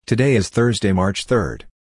Today is Thursday, March 3rd.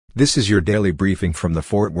 This is your daily briefing from the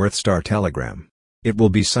Fort Worth Star-Telegram. It will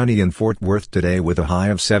be sunny in Fort Worth today with a high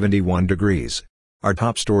of 71 degrees. Our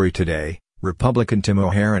top story today: Republican Tim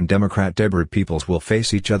O'Hare and Democrat Deborah Peoples will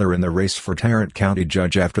face each other in the race for Tarrant County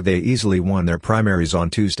judge after they easily won their primaries on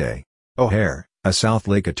Tuesday. O'Hare, a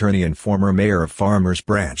Southlake attorney and former mayor of Farmers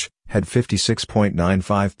Branch, had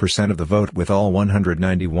 56.95% of the vote, with all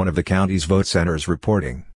 191 of the county's vote centers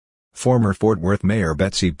reporting. Former Fort Worth Mayor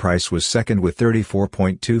Betsy Price was second with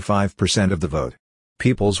 34.25% of the vote.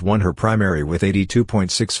 Peoples won her primary with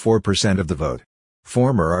 82.64% of the vote.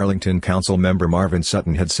 Former Arlington Council member Marvin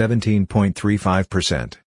Sutton had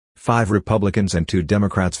 17.35%. 5 Republicans and 2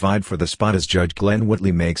 Democrats vied for the spot as Judge Glenn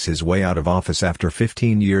Whitley makes his way out of office after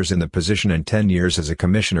 15 years in the position and 10 years as a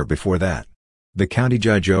commissioner before that. The county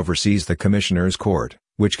judge oversees the commissioner's court,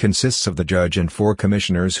 which consists of the judge and 4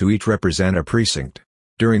 commissioners who each represent a precinct.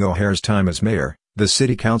 During O'Hare's time as mayor, the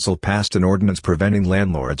city council passed an ordinance preventing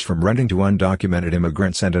landlords from renting to undocumented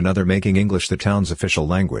immigrants and another making English the town's official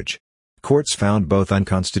language. Courts found both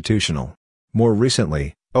unconstitutional. More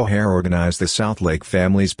recently, O'Hare organized the Southlake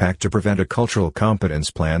Families Pact to prevent a cultural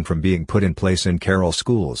competence plan from being put in place in Carroll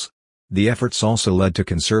schools. The efforts also led to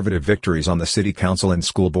conservative victories on the city council and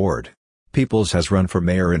school board. Peoples has run for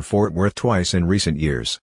mayor in Fort Worth twice in recent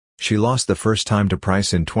years. She lost the first time to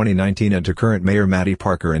Price in 2019 and to current Mayor Mattie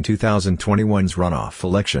Parker in 2021's runoff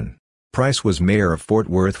election. Price was mayor of Fort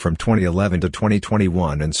Worth from 2011 to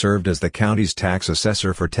 2021 and served as the county's tax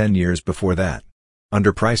assessor for 10 years before that.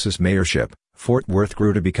 Under Price's mayorship, Fort Worth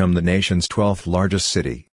grew to become the nation's 12th largest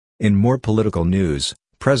city. In more political news,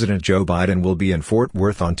 President Joe Biden will be in Fort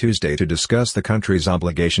Worth on Tuesday to discuss the country's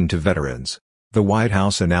obligation to veterans. The White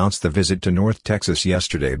House announced the visit to North Texas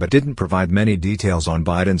yesterday but didn't provide many details on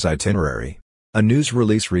Biden's itinerary. A news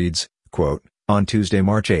release reads, quote, "On Tuesday,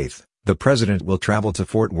 March 8th, the president will travel to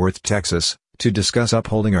Fort Worth, Texas, to discuss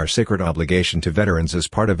upholding our sacred obligation to veterans as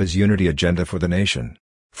part of his unity agenda for the nation."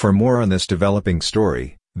 For more on this developing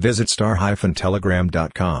story, visit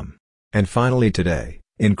star-telegram.com. And finally today,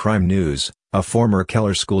 in crime news, a former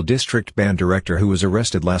Keller School District band director who was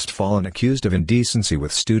arrested last fall and accused of indecency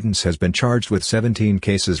with students has been charged with 17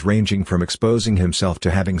 cases ranging from exposing himself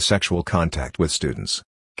to having sexual contact with students.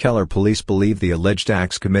 Keller police believe the alleged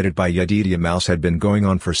acts committed by Yedidia Mouse had been going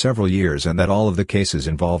on for several years and that all of the cases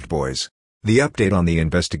involved boys. The update on the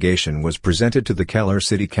investigation was presented to the Keller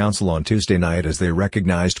City Council on Tuesday night as they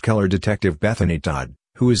recognized Keller Detective Bethany Todd,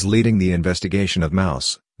 who is leading the investigation of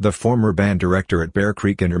Mouse, the former band director at Bear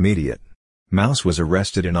Creek Intermediate. Mouse was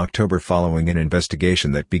arrested in October following an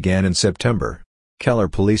investigation that began in September. Keller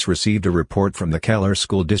police received a report from the Keller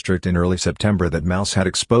School District in early September that Mouse had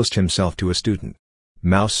exposed himself to a student.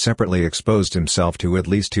 Mouse separately exposed himself to at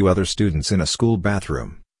least 2 other students in a school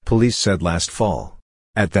bathroom, police said last fall.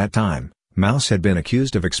 At that time, Mouse had been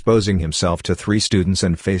accused of exposing himself to 3 students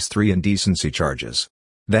and faced 3 indecency charges.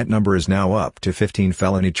 That number is now up to 15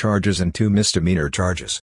 felony charges and 2 misdemeanor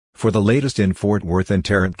charges. For the latest in Fort Worth and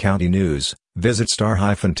Tarrant County news, visit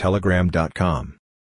star-telegram.com.